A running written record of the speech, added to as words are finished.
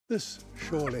This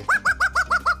surely.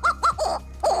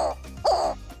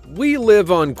 We live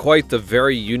on quite the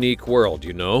very unique world,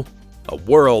 you know. A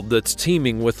world that's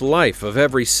teeming with life of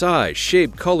every size,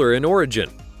 shape, color, and origin.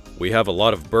 We have a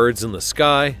lot of birds in the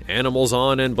sky, animals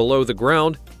on and below the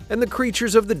ground, and the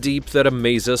creatures of the deep that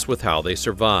amaze us with how they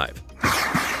survive.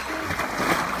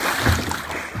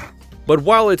 But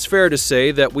while it's fair to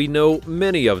say that we know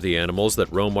many of the animals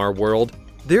that roam our world,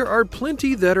 there are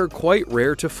plenty that are quite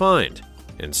rare to find.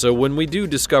 And so when we do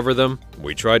discover them,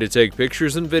 we try to take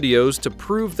pictures and videos to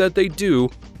prove that they do,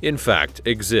 in fact,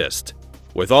 exist.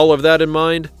 With all of that in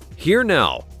mind, here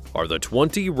now are the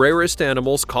 20 rarest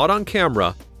animals caught on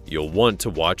camera you'll want to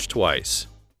watch twice.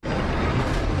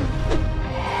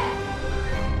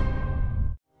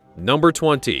 Number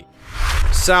 20.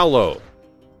 Sallow.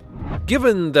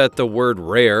 Given that the word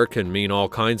rare can mean all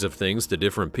kinds of things to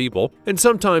different people, and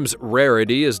sometimes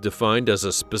rarity is defined as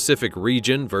a specific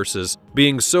region versus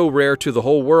being so rare to the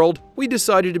whole world, we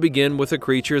decided to begin with a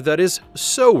creature that is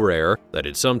so rare that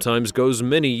it sometimes goes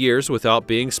many years without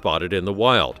being spotted in the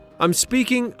wild. I'm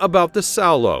speaking about the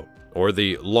sallow, or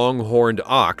the long-horned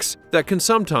ox, that can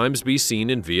sometimes be seen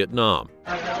in Vietnam.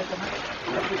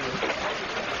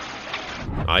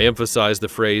 I emphasize the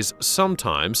phrase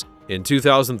sometimes. In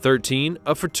 2013,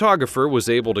 a photographer was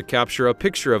able to capture a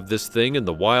picture of this thing in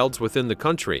the wilds within the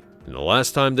country, and the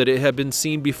last time that it had been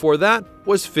seen before that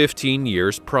was 15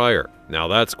 years prior. Now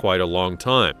that's quite a long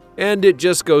time, and it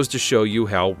just goes to show you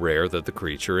how rare that the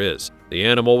creature is. The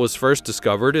animal was first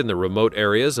discovered in the remote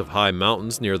areas of high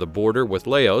mountains near the border with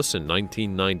Laos in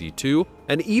 1992,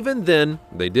 and even then,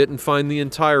 they didn't find the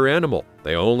entire animal.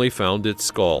 They only found its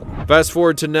skull. Fast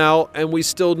forward to now, and we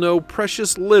still know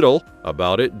precious little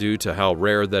about it due to how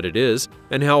rare that it is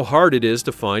and how hard it is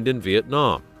to find in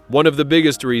Vietnam. One of the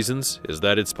biggest reasons is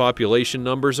that its population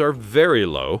numbers are very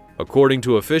low. According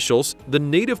to officials, the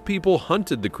native people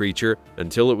hunted the creature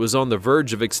until it was on the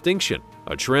verge of extinction,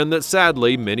 a trend that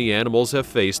sadly many animals have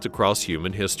faced across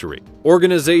human history.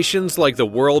 Organizations like the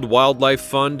World Wildlife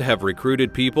Fund have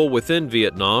recruited people within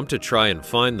Vietnam to try and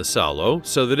find the sallow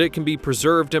so that it can be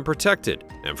preserved and protected.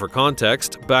 And for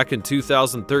context, back in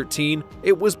 2013,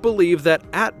 it was believed that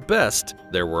at best,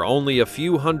 there were only a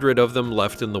few hundred of them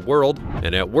left in the world,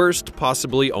 and at worst,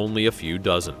 possibly only a few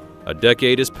dozen. A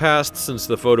decade has passed since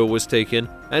the photo was taken,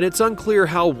 and it's unclear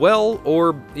how well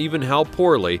or even how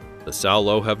poorly the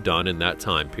sallow have done in that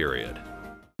time period.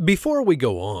 Before we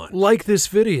go on, like this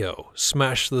video,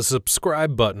 smash the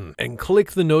subscribe button, and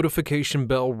click the notification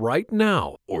bell right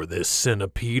now, or this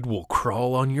centipede will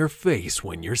crawl on your face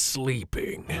when you're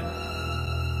sleeping.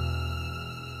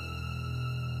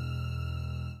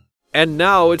 And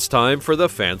now it's time for the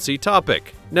fancy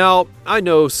topic. Now, I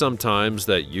know sometimes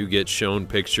that you get shown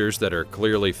pictures that are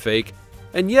clearly fake,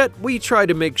 and yet we try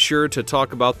to make sure to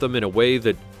talk about them in a way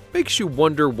that makes you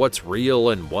wonder what's real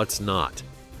and what's not.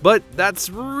 But that's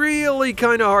really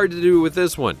kind of hard to do with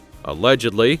this one.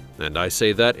 Allegedly, and I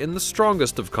say that in the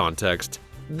strongest of context,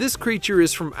 this creature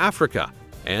is from Africa,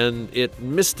 and it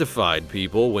mystified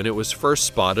people when it was first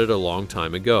spotted a long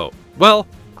time ago. Well,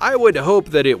 I would hope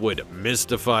that it would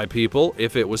mystify people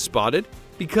if it was spotted,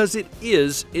 because it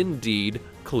is indeed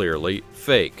clearly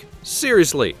fake.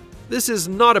 Seriously, this is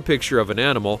not a picture of an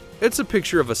animal, it's a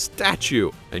picture of a statue,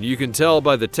 and you can tell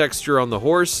by the texture on the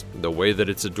horse, the way that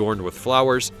it's adorned with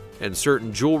flowers and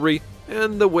certain jewelry,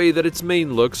 and the way that its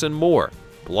mane looks and more.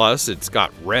 Plus, it's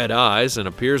got red eyes and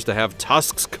appears to have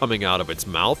tusks coming out of its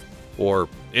mouth, or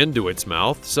into its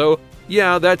mouth, so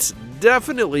yeah, that's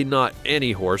definitely not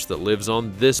any horse that lives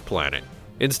on this planet.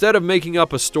 Instead of making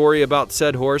up a story about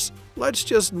said horse, let's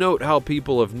just note how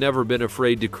people have never been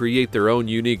afraid to create their own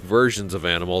unique versions of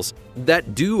animals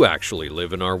that do actually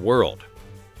live in our world.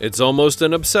 It's almost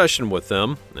an obsession with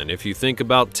them, and if you think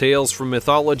about tales from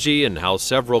mythology and how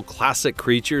several classic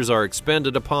creatures are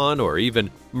expanded upon or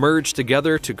even merged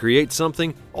together to create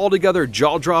something altogether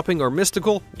jaw-dropping or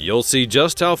mystical, you'll see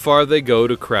just how far they go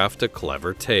to craft a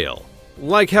clever tale.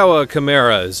 Like how a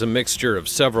chimera is a mixture of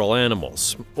several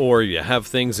animals, or you have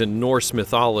things in Norse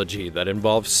mythology that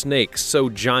involve snakes so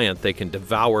giant they can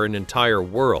devour an entire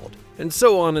world, and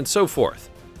so on and so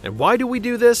forth. And why do we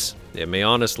do this? It may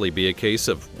honestly be a case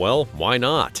of, well, why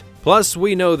not? Plus,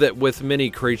 we know that with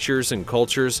many creatures and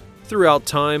cultures, throughout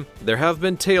time, there have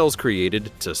been tales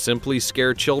created to simply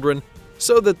scare children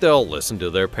so that they'll listen to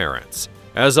their parents.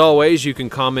 As always, you can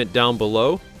comment down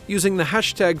below using the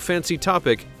hashtag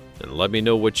 #FancyTopic and let me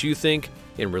know what you think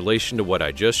in relation to what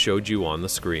I just showed you on the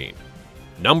screen.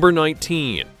 Number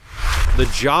 19. The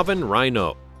Javan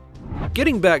Rhino.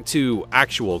 Getting back to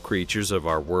actual creatures of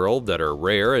our world that are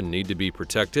rare and need to be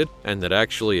protected and that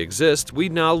actually exist, we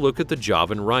now look at the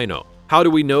Javan rhino. How do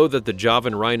we know that the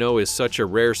Javan rhino is such a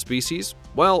rare species?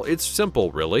 Well, it's simple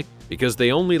really, because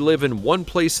they only live in one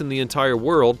place in the entire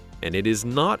world, and it is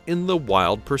not in the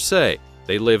wild per se.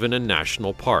 They live in a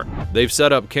national park. They've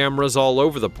set up cameras all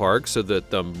over the park so that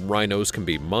the rhinos can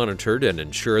be monitored and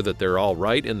ensure that they're all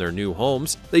right in their new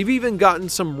homes. They've even gotten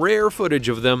some rare footage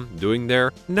of them doing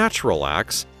their natural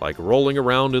acts, like rolling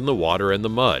around in the water and the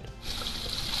mud.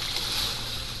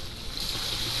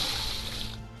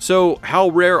 So, how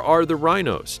rare are the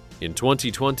rhinos? In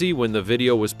 2020, when the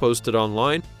video was posted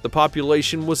online, the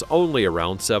population was only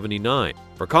around 79.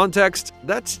 For context,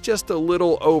 that's just a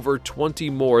little over 20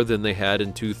 more than they had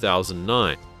in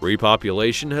 2009.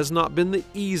 Repopulation has not been the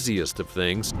easiest of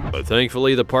things, but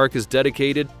thankfully the park is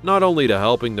dedicated not only to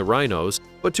helping the rhinos,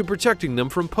 but to protecting them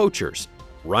from poachers.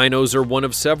 Rhinos are one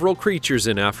of several creatures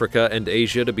in Africa and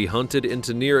Asia to be hunted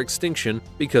into near extinction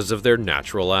because of their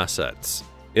natural assets.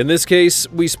 In this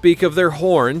case, we speak of their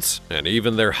horns, and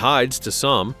even their hides to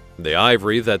some. The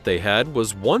ivory that they had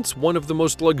was once one of the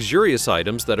most luxurious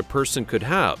items that a person could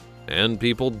have, and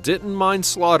people didn't mind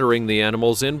slaughtering the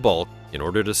animals in bulk in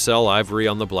order to sell ivory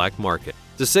on the black market.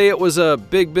 To say it was a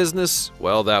big business,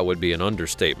 well, that would be an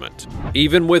understatement.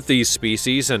 Even with these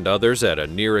species and others at a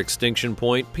near extinction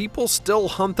point, people still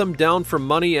hunt them down for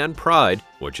money and pride,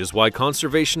 which is why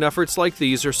conservation efforts like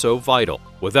these are so vital.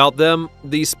 Without them,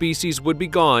 these species would be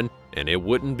gone, and it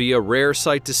wouldn't be a rare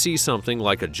sight to see something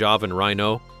like a Javan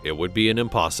rhino. It would be an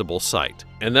impossible sight.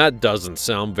 And that doesn't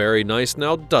sound very nice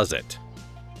now, does it?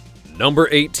 Number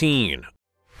 18.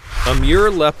 Amur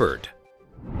leopard.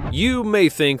 You may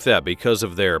think that because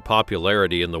of their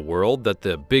popularity in the world that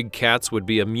the big cats would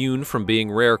be immune from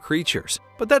being rare creatures,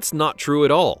 but that's not true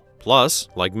at all. Plus,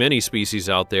 like many species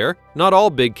out there, not all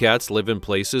big cats live in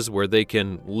places where they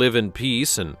can live in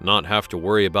peace and not have to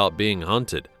worry about being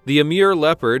hunted. The Amur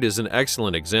leopard is an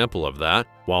excellent example of that.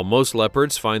 While most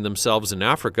leopards find themselves in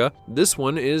Africa, this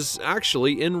one is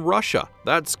actually in Russia.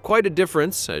 That's quite a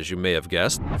difference, as you may have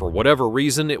guessed. For whatever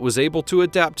reason, it was able to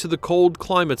adapt to the cold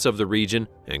climates of the region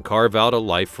and carve out a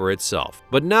life for itself.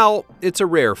 But now, it's a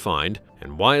rare find.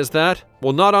 And why is that?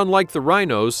 Well, not unlike the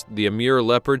rhinos, the Amur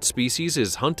leopard species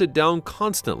is hunted down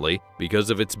constantly because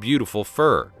of its beautiful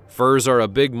fur. Furs are a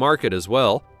big market as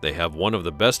well. They have one of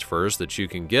the best furs that you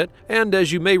can get, and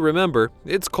as you may remember,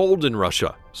 it's cold in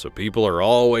Russia, so people are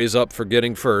always up for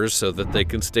getting furs so that they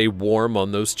can stay warm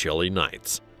on those chilly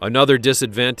nights. Another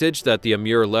disadvantage that the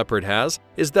Amur leopard has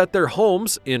is that their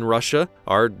homes in Russia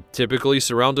are typically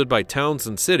surrounded by towns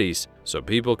and cities, so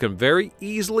people can very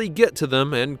easily get to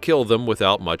them and kill them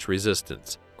without much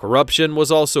resistance. Corruption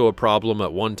was also a problem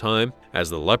at one time,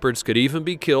 as the leopards could even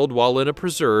be killed while in a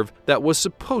preserve that was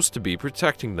supposed to be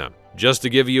protecting them. Just to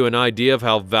give you an idea of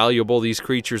how valuable these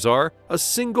creatures are, a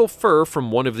single fur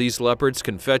from one of these leopards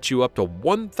can fetch you up to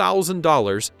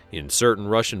 $1,000 in certain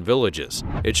Russian villages.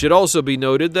 It should also be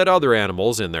noted that other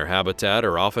animals in their habitat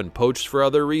are often poached for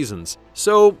other reasons,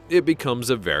 so it becomes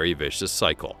a very vicious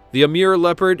cycle. The Amur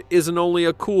leopard isn't only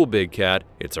a cool big cat,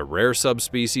 it's a rare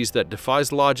subspecies that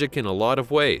defies logic in a lot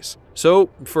of ways. So,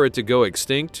 for it to go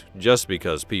extinct just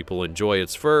because people enjoy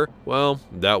its fur, well,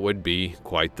 that would be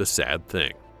quite the sad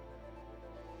thing.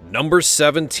 Number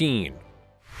 17.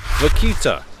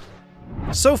 Vaquita.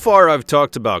 So far I've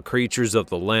talked about creatures of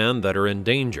the land that are in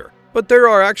danger, but there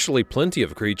are actually plenty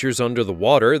of creatures under the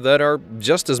water that are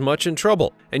just as much in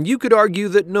trouble, and you could argue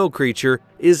that no creature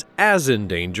is as in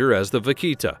danger as the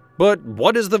vaquita. But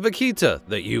what is the vaquita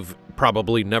that you've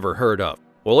probably never heard of?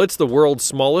 Well, it's the world's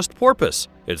smallest porpoise.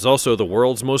 It's also the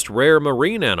world's most rare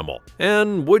marine animal.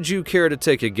 And would you care to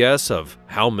take a guess of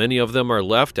how many of them are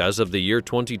left as of the year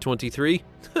 2023?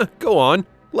 Go on,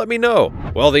 let me know.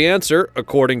 Well, the answer,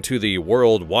 according to the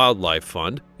World Wildlife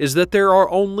Fund, is that there are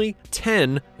only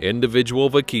 10 individual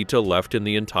vaquita left in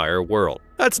the entire world.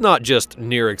 That's not just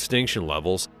near extinction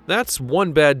levels, that's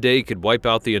one bad day could wipe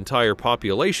out the entire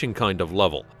population kind of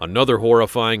level. Another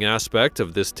horrifying aspect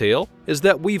of this tale is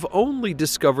that we've only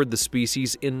discovered the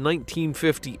species in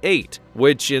 1958,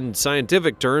 which in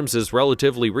scientific terms is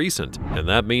relatively recent, and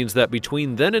that means that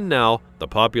between then and now, the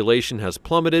population has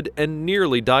plummeted and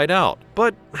nearly died out.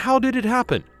 But how did it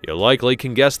happen? You likely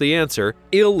can guess the answer: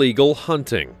 illegal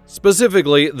hunting.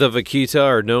 Specifically, the vaquita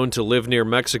are known to live near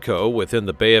Mexico within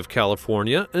the Bay of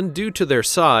California, and due to their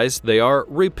size, they are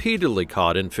repeatedly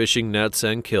caught in fishing nets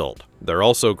and killed. They're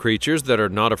also creatures that are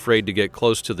not afraid to get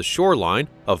close to the shoreline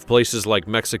of places like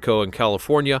Mexico and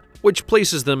California, which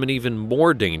places them in even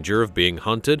more danger of being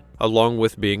hunted, along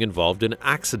with being involved in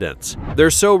accidents. They're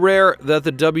so rare that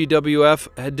the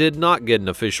WWF did not get an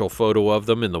official photo of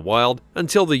them in the wild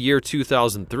until the year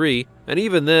 2003, and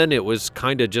even then it was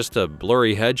kinda just a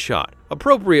blurry headshot.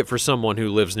 Appropriate for someone who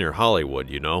lives near Hollywood,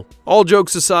 you know. All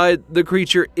jokes aside, the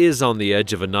creature is on the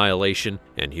edge of annihilation,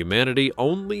 and humanity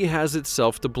only has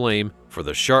itself to blame for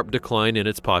the sharp decline in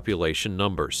its population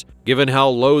numbers. Given how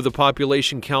low the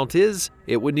population count is,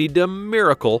 it would need a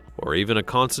miracle or even a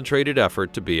concentrated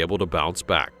effort to be able to bounce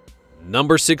back.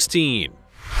 Number 16.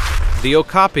 The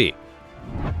Okapi.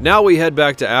 Now we head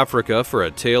back to Africa for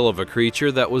a tale of a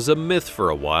creature that was a myth for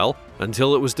a while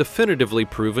until it was definitively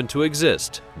proven to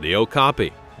exist, the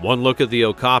Okapi. One look at the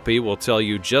Okapi will tell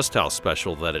you just how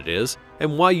special that it is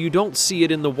and why you don't see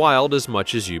it in the wild as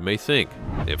much as you may think.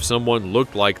 If someone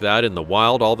looked like that in the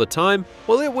wild all the time,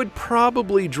 well, it would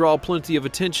probably draw plenty of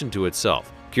attention to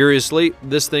itself. Curiously,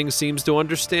 this thing seems to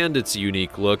understand its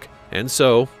unique look, and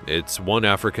so it's one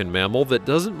African mammal that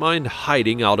doesn't mind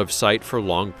hiding out of sight for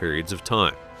long periods of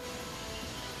time.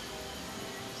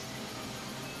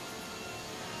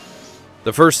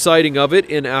 The first sighting of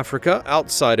it in Africa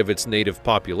outside of its native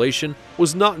population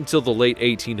was not until the late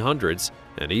 1800s,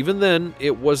 and even then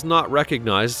it was not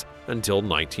recognized until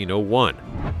 1901.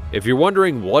 If you're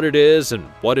wondering what it is and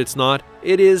what it's not,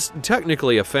 it is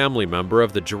technically a family member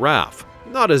of the giraffe,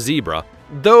 not a zebra,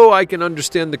 though I can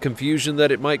understand the confusion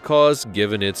that it might cause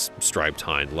given its striped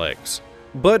hind legs.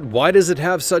 But why does it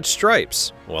have such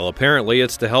stripes? Well, apparently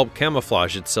it's to help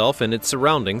camouflage itself and its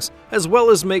surroundings, as well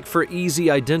as make for easy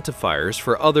identifiers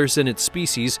for others in its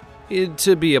species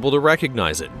to be able to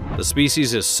recognize it. The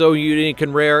species is so unique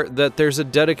and rare that there's a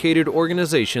dedicated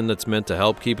organization that's meant to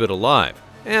help keep it alive,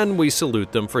 and we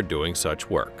salute them for doing such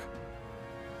work.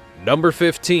 Number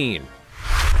 15.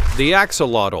 The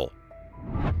axolotl.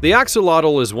 The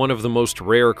axolotl is one of the most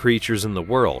rare creatures in the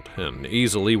world, and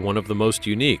easily one of the most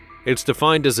unique. It's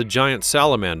defined as a giant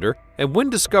salamander, and when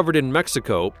discovered in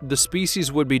Mexico, the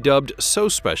species would be dubbed so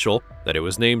special that it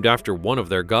was named after one of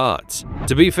their gods.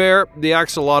 To be fair, the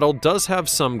axolotl does have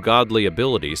some godly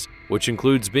abilities, which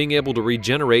includes being able to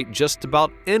regenerate just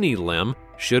about any limb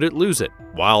should it lose it.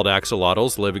 Wild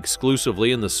axolotls live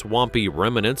exclusively in the swampy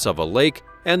remnants of a lake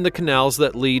and the canals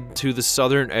that lead to the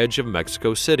southern edge of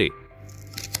Mexico City.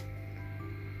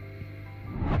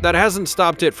 That hasn't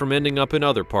stopped it from ending up in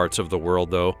other parts of the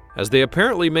world though, as they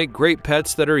apparently make great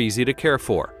pets that are easy to care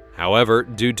for. However,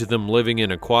 due to them living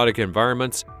in aquatic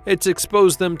environments, it's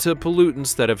exposed them to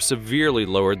pollutants that have severely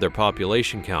lowered their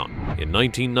population count. In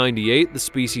 1998, the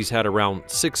species had around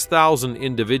 6,000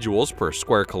 individuals per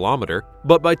square kilometer,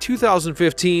 but by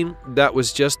 2015, that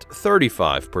was just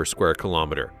 35 per square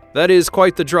kilometer. That is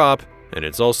quite the drop, and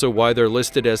it's also why they're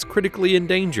listed as critically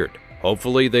endangered.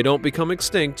 Hopefully they don't become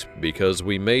extinct, because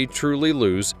we may truly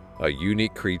lose a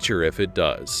unique creature if it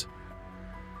does.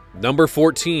 Number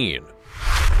 14.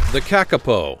 The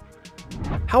kakapo.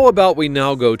 How about we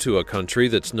now go to a country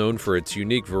that's known for its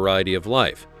unique variety of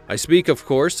life? I speak, of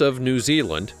course, of New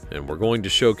Zealand, and we're going to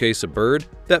showcase a bird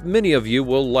that many of you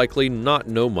will likely not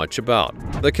know much about.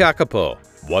 The kakapo.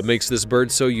 What makes this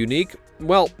bird so unique?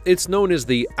 Well, it's known as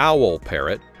the owl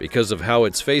parrot because of how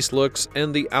its face looks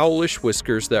and the owlish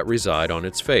whiskers that reside on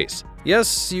its face.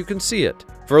 Yes, you can see it.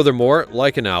 Furthermore,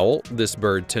 like an owl, this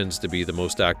bird tends to be the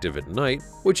most active at night,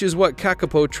 which is what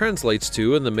kakapo translates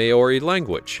to in the Maori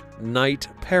language, night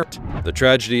parrot. The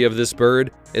tragedy of this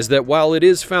bird is that while it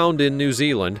is found in New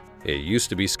Zealand, it used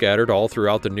to be scattered all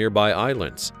throughout the nearby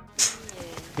islands.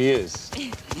 He is.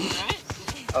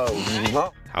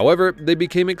 Oh, However, they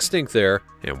became extinct there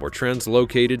and were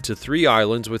translocated to 3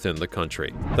 islands within the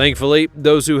country. Thankfully,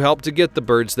 those who helped to get the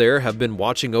birds there have been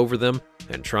watching over them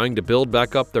and trying to build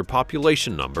back up their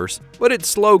population numbers, but it's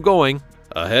slow going.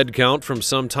 A head count from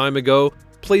some time ago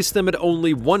placed them at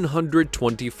only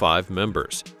 125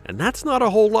 members, and that's not a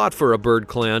whole lot for a bird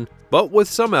clan, but with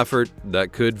some effort,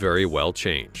 that could very well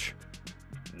change.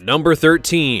 Number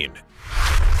 13.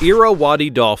 Irrawaddy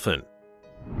dolphin.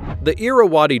 The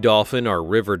Irrawaddy dolphin are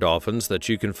river dolphins that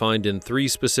you can find in 3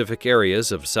 specific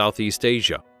areas of Southeast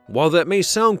Asia. While that may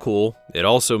sound cool, it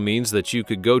also means that you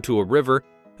could go to a river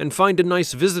and find a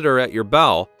nice visitor at your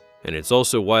bow, and it's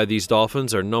also why these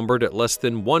dolphins are numbered at less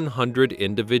than 100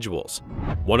 individuals.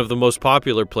 One of the most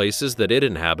popular places that it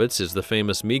inhabits is the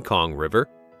famous Mekong River,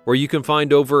 where you can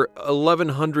find over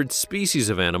 1,100 species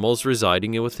of animals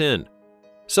residing within.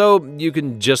 So you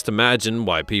can just imagine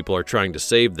why people are trying to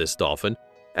save this dolphin,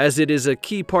 as it is a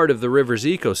key part of the river's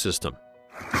ecosystem.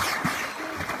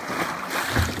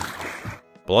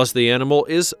 Plus, the animal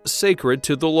is sacred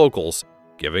to the locals,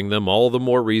 giving them all the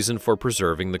more reason for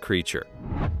preserving the creature.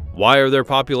 Why are their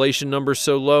population numbers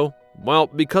so low? Well,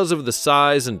 because of the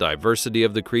size and diversity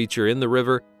of the creature in the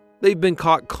river, they've been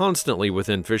caught constantly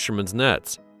within fishermen's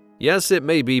nets. Yes, it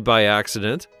may be by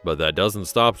accident, but that doesn't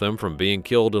stop them from being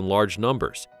killed in large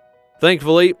numbers.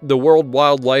 Thankfully, the World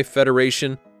Wildlife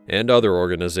Federation and other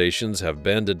organizations have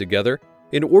banded together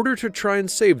in order to try and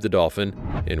save the dolphin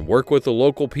and work with the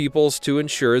local peoples to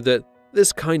ensure that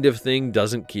this kind of thing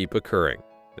doesn't keep occurring.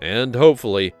 And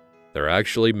hopefully, they're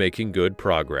actually making good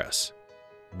progress.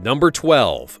 Number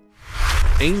 12.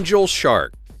 Angel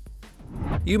Shark.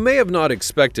 You may have not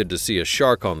expected to see a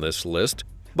shark on this list,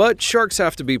 but sharks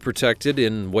have to be protected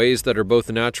in ways that are both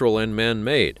natural and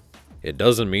man-made. It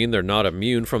doesn't mean they're not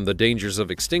immune from the dangers of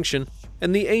extinction,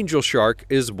 and the angel shark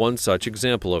is one such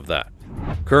example of that.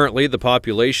 Currently, the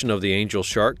population of the angel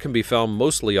shark can be found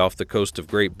mostly off the coast of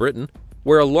Great Britain,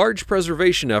 where a large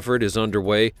preservation effort is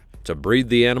underway to breed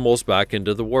the animals back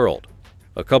into the world.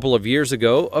 A couple of years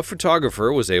ago, a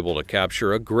photographer was able to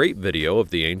capture a great video of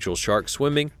the angel shark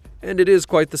swimming, and it is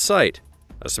quite the sight,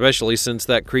 especially since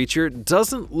that creature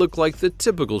doesn't look like the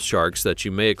typical sharks that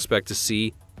you may expect to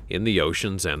see in the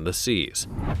oceans and the seas.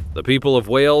 The people of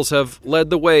Wales have led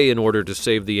the way in order to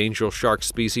save the angel shark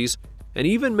species, and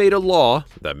even made a law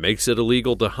that makes it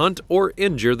illegal to hunt or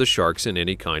injure the sharks in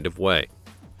any kind of way.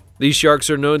 These sharks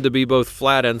are known to be both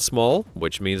flat and small,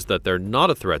 which means that they're not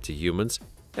a threat to humans,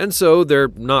 and so they're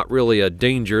not really a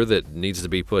danger that needs to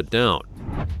be put down.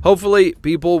 Hopefully,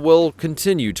 people will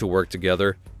continue to work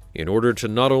together in order to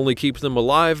not only keep them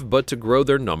alive, but to grow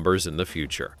their numbers in the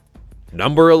future.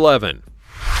 Number 11.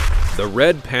 The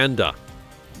red panda.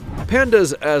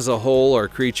 Pandas as a whole are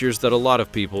creatures that a lot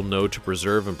of people know to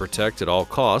preserve and protect at all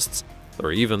costs.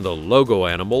 They're even the logo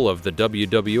animal of the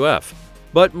WWF.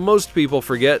 But most people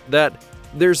forget that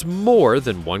there's more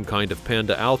than one kind of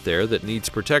panda out there that needs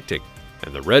protecting,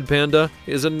 and the red panda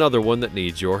is another one that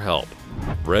needs your help.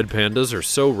 Red pandas are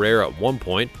so rare at one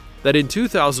point that in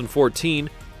 2014,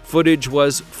 footage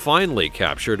was finally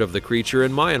captured of the creature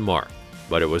in Myanmar,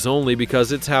 but it was only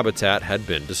because its habitat had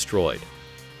been destroyed.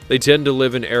 They tend to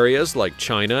live in areas like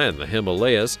China and the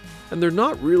Himalayas, and they're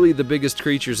not really the biggest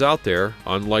creatures out there,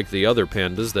 unlike the other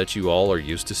pandas that you all are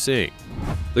used to seeing.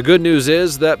 The good news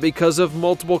is that because of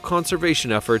multiple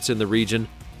conservation efforts in the region,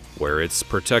 where it's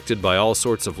protected by all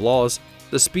sorts of laws,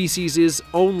 the species is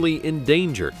only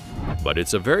endangered. But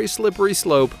it's a very slippery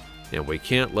slope, and we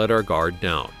can't let our guard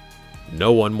down.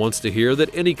 No one wants to hear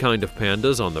that any kind of panda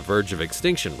is on the verge of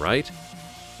extinction, right?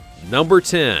 Number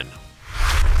 10.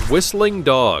 Whistling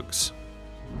dogs.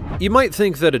 You might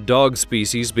think that a dog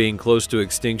species being close to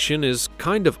extinction is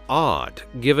kind of odd,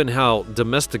 given how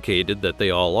domesticated that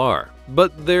they all are.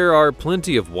 But there are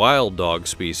plenty of wild dog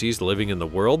species living in the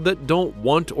world that don't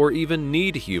want or even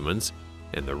need humans,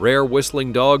 and the rare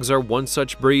whistling dogs are one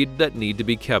such breed that need to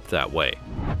be kept that way.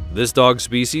 This dog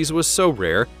species was so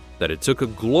rare that it took a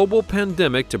global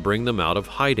pandemic to bring them out of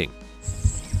hiding.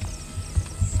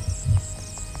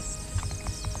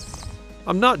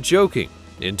 I'm not joking.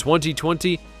 In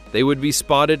 2020, they would be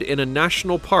spotted in a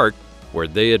national park where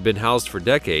they had been housed for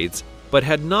decades, but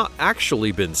had not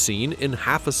actually been seen in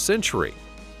half a century.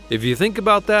 If you think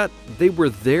about that, they were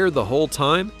there the whole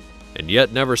time, and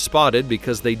yet never spotted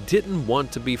because they didn't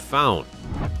want to be found.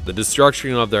 The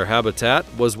destruction of their habitat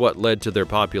was what led to their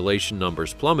population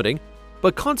numbers plummeting,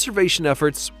 but conservation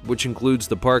efforts, which includes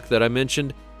the park that I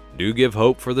mentioned, do give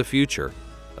hope for the future,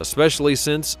 especially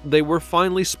since they were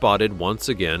finally spotted once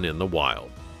again in the wild.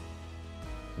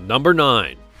 Number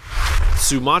 9.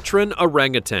 Sumatran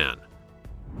orangutan.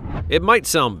 It might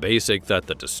sound basic that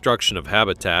the destruction of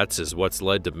habitats is what's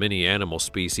led to many animal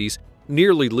species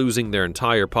nearly losing their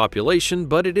entire population,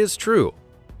 but it is true.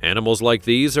 Animals like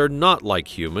these are not like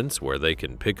humans, where they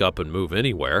can pick up and move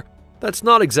anywhere. That's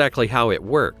not exactly how it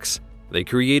works. They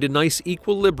create a nice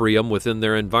equilibrium within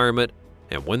their environment,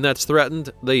 and when that's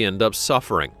threatened, they end up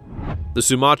suffering. The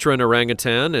Sumatran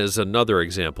orangutan is another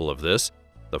example of this.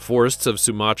 The forests of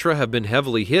Sumatra have been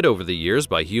heavily hit over the years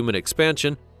by human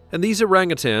expansion, and these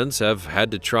orangutans have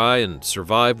had to try and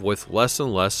survive with less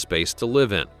and less space to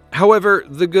live in. However,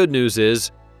 the good news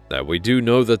is that we do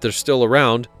know that they're still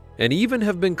around, and even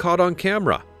have been caught on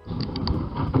camera.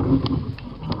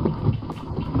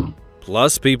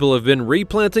 Plus, people have been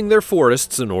replanting their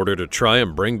forests in order to try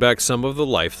and bring back some of the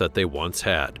life that they once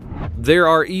had. There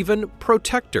are even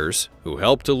protectors who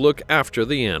help to look after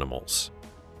the animals.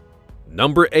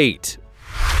 Number 8.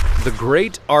 The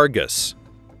Great Argus.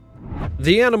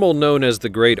 The animal known as the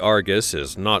Great Argus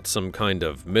is not some kind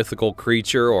of mythical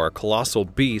creature or a colossal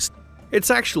beast.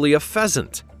 It's actually a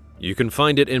pheasant. You can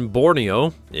find it in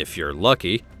Borneo, if you're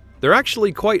lucky. They're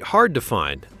actually quite hard to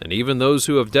find, and even those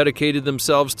who have dedicated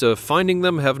themselves to finding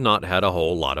them have not had a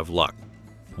whole lot of luck.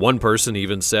 One person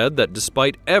even said that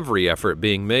despite every effort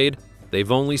being made,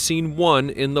 they've only seen one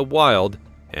in the wild,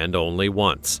 and only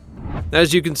once.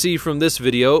 As you can see from this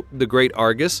video, the great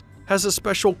Argus has a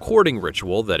special courting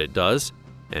ritual that it does,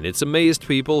 and it's amazed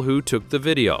people who took the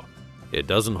video. It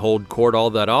doesn't hold court all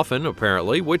that often,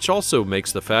 apparently, which also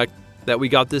makes the fact that we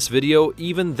got this video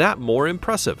even that more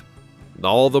impressive.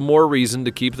 All the more reason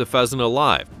to keep the pheasant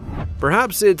alive.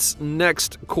 Perhaps its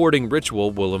next courting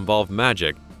ritual will involve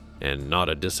magic and not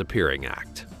a disappearing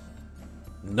act.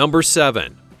 Number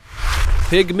 7.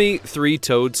 Pygmy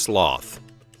three-toed sloth.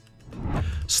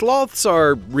 Sloths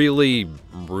are really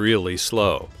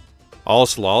slow. All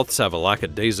sloths have a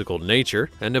lackadaisical nature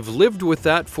and have lived with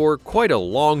that for quite a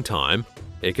long time.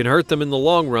 It can hurt them in the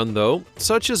long run though,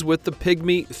 such as with the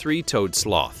pygmy three-toed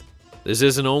sloth. This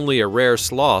isn't only a rare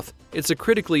sloth, it's a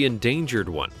critically endangered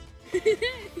one.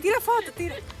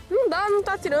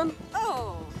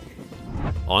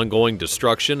 Ongoing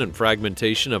destruction and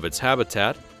fragmentation of its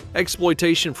habitat,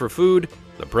 exploitation for food,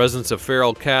 the presence of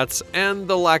feral cats, and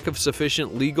the lack of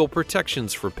sufficient legal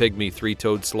protections for pygmy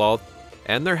three-toed sloth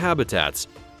and their habitats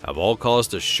have all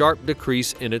caused a sharp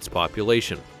decrease in its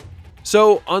population.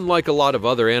 So, unlike a lot of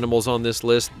other animals on this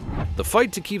list, the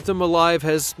fight to keep them alive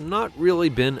has not really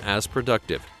been as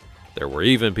productive. There were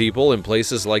even people in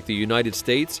places like the United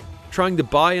States trying to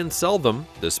buy and sell them,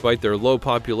 despite their low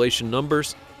population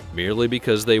numbers, merely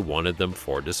because they wanted them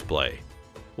for display.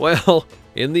 Well,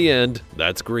 in the end,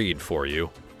 that's greed for you.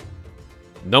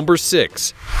 Number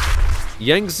 6.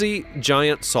 Yangtze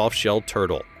giant soft-shelled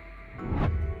turtle.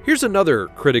 Here's another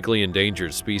critically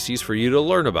endangered species for you to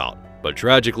learn about, but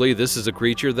tragically this is a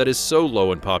creature that is so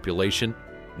low in population,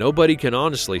 nobody can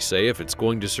honestly say if it's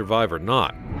going to survive or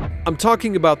not. I'm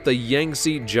talking about the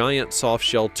Yangtze giant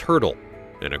soft-shelled turtle,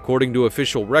 and according to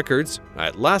official records,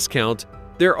 at last count,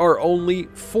 there are only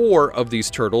 4 of these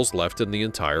turtles left in the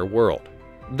entire world.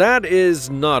 That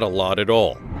is not a lot at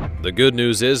all. The good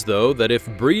news is, though, that if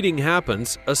breeding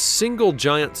happens, a single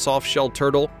giant soft-shelled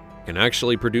turtle can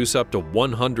actually produce up to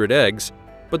 100 eggs,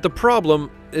 but the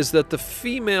problem is that the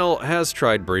female has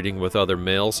tried breeding with other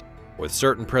males, with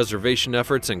certain preservation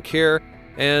efforts and care,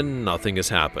 and nothing has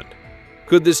happened.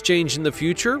 Could this change in the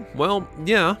future? Well,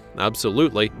 yeah,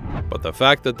 absolutely, but the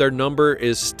fact that their number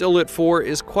is still at 4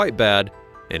 is quite bad,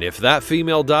 and if that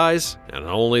female dies, and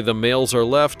only the males are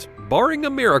left, barring a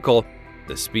miracle,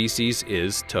 the species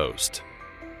is toast.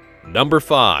 Number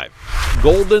 5.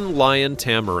 Golden lion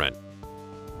tamarin.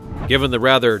 Given the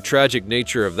rather tragic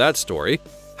nature of that story,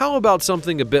 how about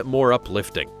something a bit more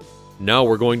uplifting? Now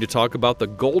we're going to talk about the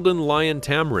golden lion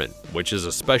tamarin, which is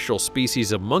a special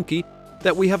species of monkey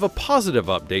that we have a positive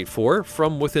update for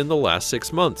from within the last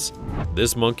 6 months.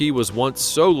 This monkey was once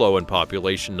so low in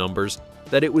population numbers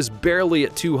that it was barely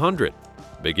at 200.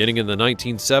 Beginning in the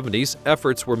 1970s,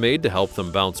 efforts were made to help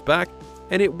them bounce back,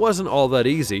 and it wasn't all that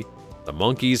easy. The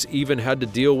monkeys even had to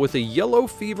deal with a yellow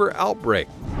fever outbreak.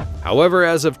 However,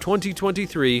 as of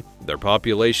 2023, their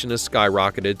population has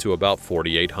skyrocketed to about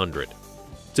 4,800.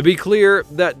 To be clear,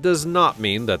 that does not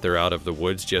mean that they're out of the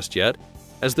woods just yet,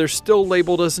 as they're still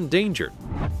labeled as endangered.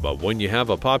 But when you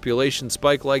have a population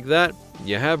spike like that,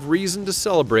 you have reason to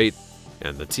celebrate,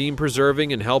 and the team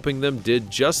preserving and helping them did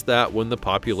just that when the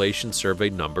population survey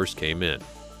numbers came in.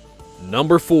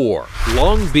 Number 4.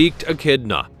 Long-beaked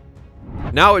echidna.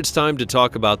 Now it's time to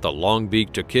talk about the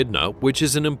long-beaked echidna, which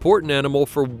is an important animal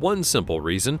for one simple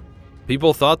reason: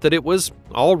 people thought that it was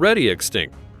already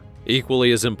extinct.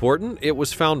 Equally as important, it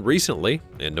was found recently,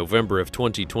 in November of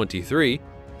 2023,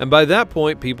 and by that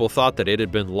point people thought that it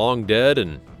had been long dead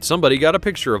and somebody got a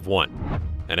picture of one.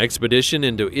 An expedition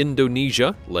into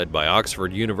Indonesia, led by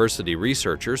Oxford University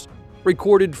researchers,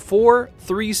 recorded 4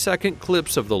 3-second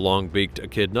clips of the long-beaked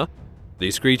echidna.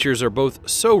 These creatures are both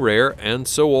so rare and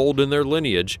so old in their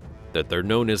lineage that they're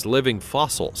known as living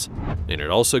fossils, and it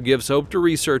also gives hope to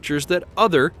researchers that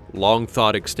other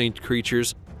long-thought extinct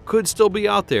creatures could still be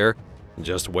out there,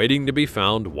 just waiting to be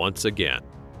found once again.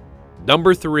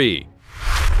 Number 3.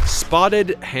 Spotted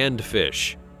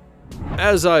handfish.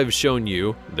 As I've shown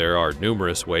you, there are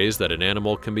numerous ways that an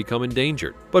animal can become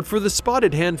endangered, but for the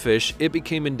spotted handfish, it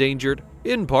became endangered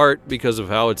in part because of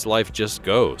how its life just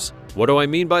goes. What do I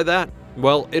mean by that?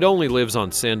 Well, it only lives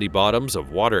on sandy bottoms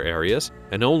of water areas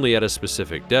and only at a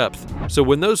specific depth. So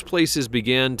when those places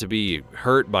began to be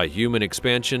hurt by human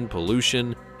expansion,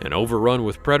 pollution, and overrun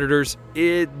with predators,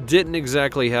 it didn't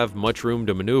exactly have much room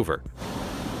to maneuver.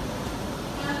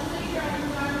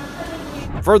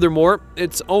 Furthermore,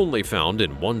 it's only found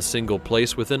in one single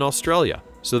place within Australia,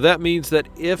 so that means that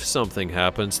if something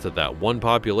happens to that one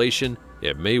population,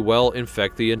 it may well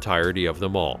infect the entirety of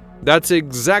them all. That's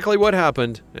exactly what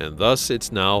happened, and thus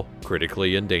it's now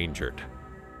critically endangered.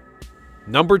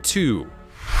 Number 2.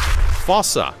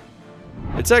 Fossa.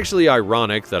 It's actually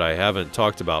ironic that I haven't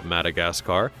talked about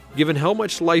Madagascar, given how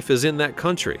much life is in that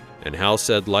country, and how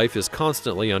said life is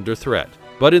constantly under threat.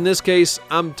 But in this case,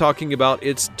 I'm talking about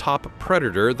its top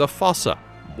predator, the fossa.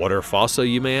 What are fossa,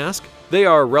 you may ask? They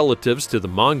are relatives to the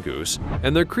mongoose,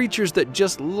 and they're creatures that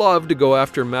just love to go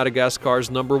after Madagascar's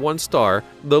 #1 star,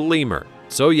 the lemur.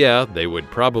 So yeah, they would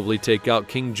probably take out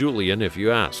King Julian if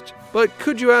you asked. But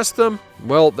could you ask them?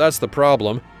 Well, that's the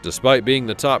problem. Despite being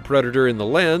the top predator in the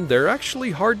land, they're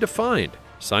actually hard to find.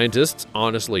 Scientists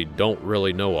honestly don't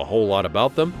really know a whole lot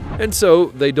about them, and so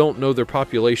they don't know their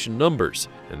population numbers.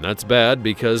 And that's bad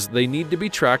because they need to be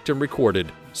tracked and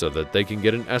recorded so that they can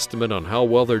get an estimate on how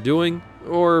well they're doing,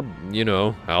 or,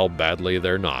 how badly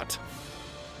they're not.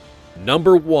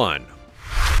 Number 1.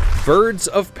 Birds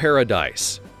of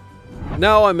paradise.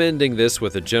 Now I'm ending this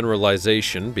with a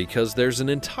generalization because there's an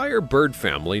entire bird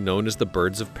family known as the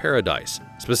birds of paradise.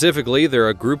 Specifically, they're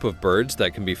a group of birds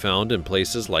that can be found in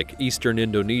places like eastern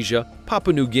Indonesia,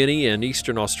 Papua New Guinea, and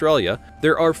eastern Australia.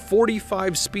 There are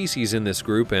 45 species in this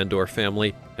group and/or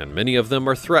family, and many of them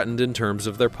are threatened in terms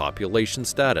of their population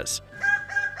status.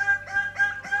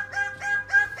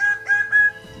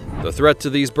 The threat to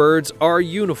these birds are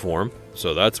uniform,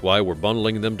 so that's why we're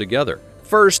bundling them together.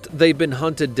 First, they've been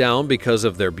hunted down because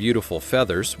of their beautiful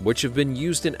feathers, which have been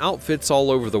used in outfits all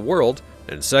over the world.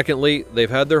 And secondly, they've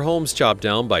had their homes chopped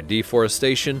down by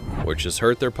deforestation, which has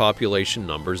hurt their population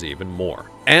numbers even more.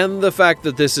 And the fact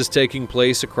that this is taking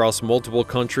place across multiple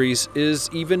countries is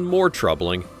even more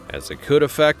troubling, as it could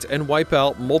affect and wipe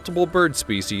out multiple bird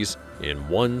species in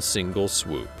one single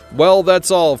swoop. Well,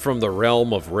 that's all from the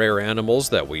realm of rare animals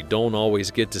that we don't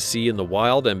always get to see in the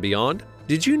wild and beyond.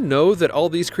 Did you know that all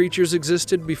these creatures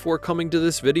existed before coming to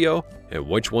this video? And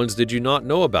which ones did you not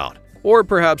know about? Or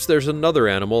perhaps there's another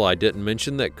animal I didn't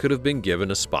mention that could have been given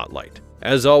a spotlight.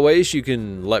 As always, you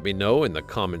can let me know in the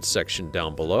comments section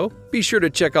down below. Be sure to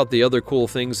check out the other cool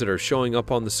things that are showing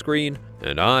up on the screen,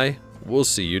 and I will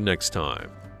see you next time.